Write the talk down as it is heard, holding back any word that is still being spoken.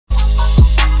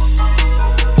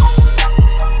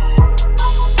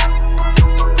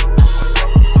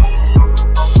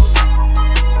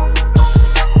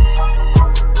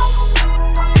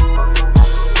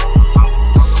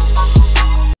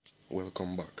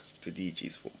to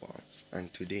DG's Football,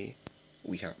 and today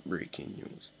we have breaking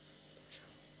news.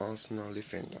 Arsenal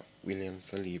defender William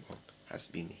Saliba has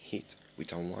been hit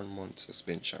with a 1-month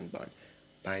suspension ban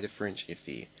by the French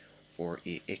FA for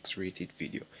a X-rated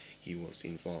video he was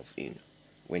involved in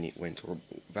when it went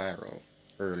viral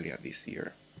earlier this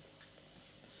year.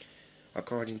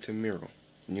 According to Mirror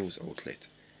news outlet,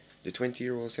 the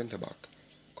 20-year-old centre-back,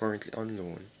 currently on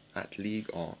loan at League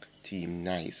Arc team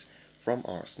Nice from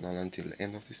Arsenal until the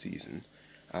end of the season,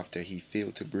 after he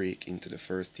failed to break into the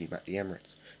first team at the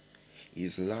Emirates. He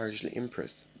is largely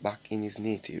impressed back in his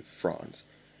native France,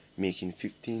 making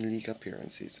 15 league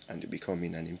appearances and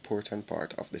becoming an important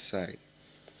part of the side.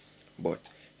 But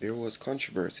there was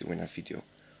controversy when a video,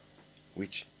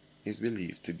 which is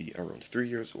believed to be around 3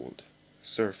 years old,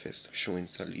 surfaced showing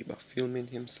Saliba filming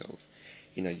himself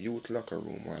in a youth locker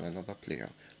room while another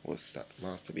player was sat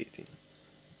masturbating.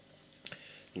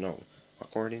 Now,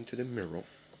 according to the Mirror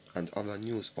and other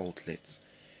news outlets,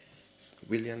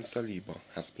 William Saliba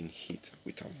has been hit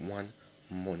with a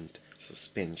 1-month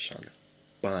suspension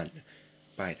ban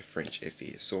by the French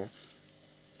FA. So,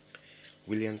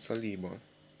 William Saliba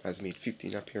has made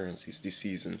 15 appearances this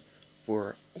season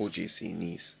for OGC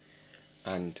Nice,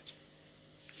 and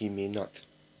he may not,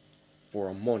 for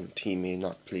a month, he may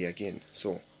not play again.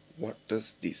 So, what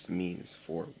does this mean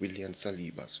for William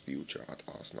Saliba's future at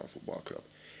Arsenal Football Club?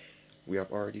 We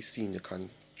have already seen the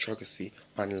controversy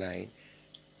online,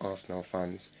 Arsenal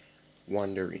fans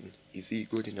wondering, is he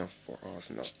good enough for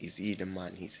Arsenal? Is he the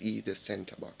man? Is he the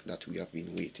centre-back that we have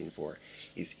been waiting for?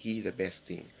 Is he the best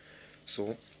thing?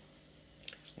 So,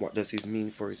 what does this mean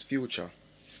for his future?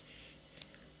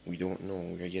 We don't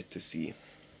know. We are yet to see.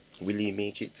 Will he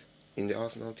make it in the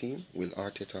Arsenal team? Will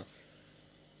Arteta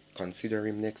consider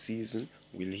him next season?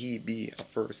 Will he be a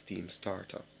first-team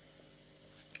starter?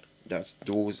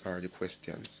 Those are the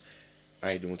questions.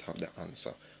 I don't have the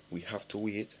answer. We have to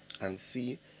wait and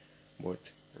see. But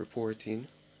reporting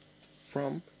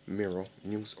from Mirror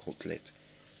news outlet,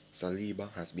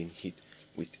 Saliba has been hit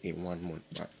with a 1-month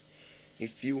ban.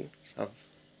 If you have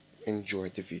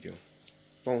enjoyed the video,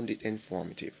 found it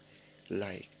informative,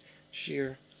 like,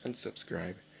 share and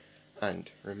subscribe, and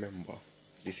remember,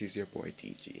 this is your boy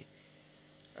TG,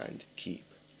 and keep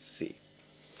safe.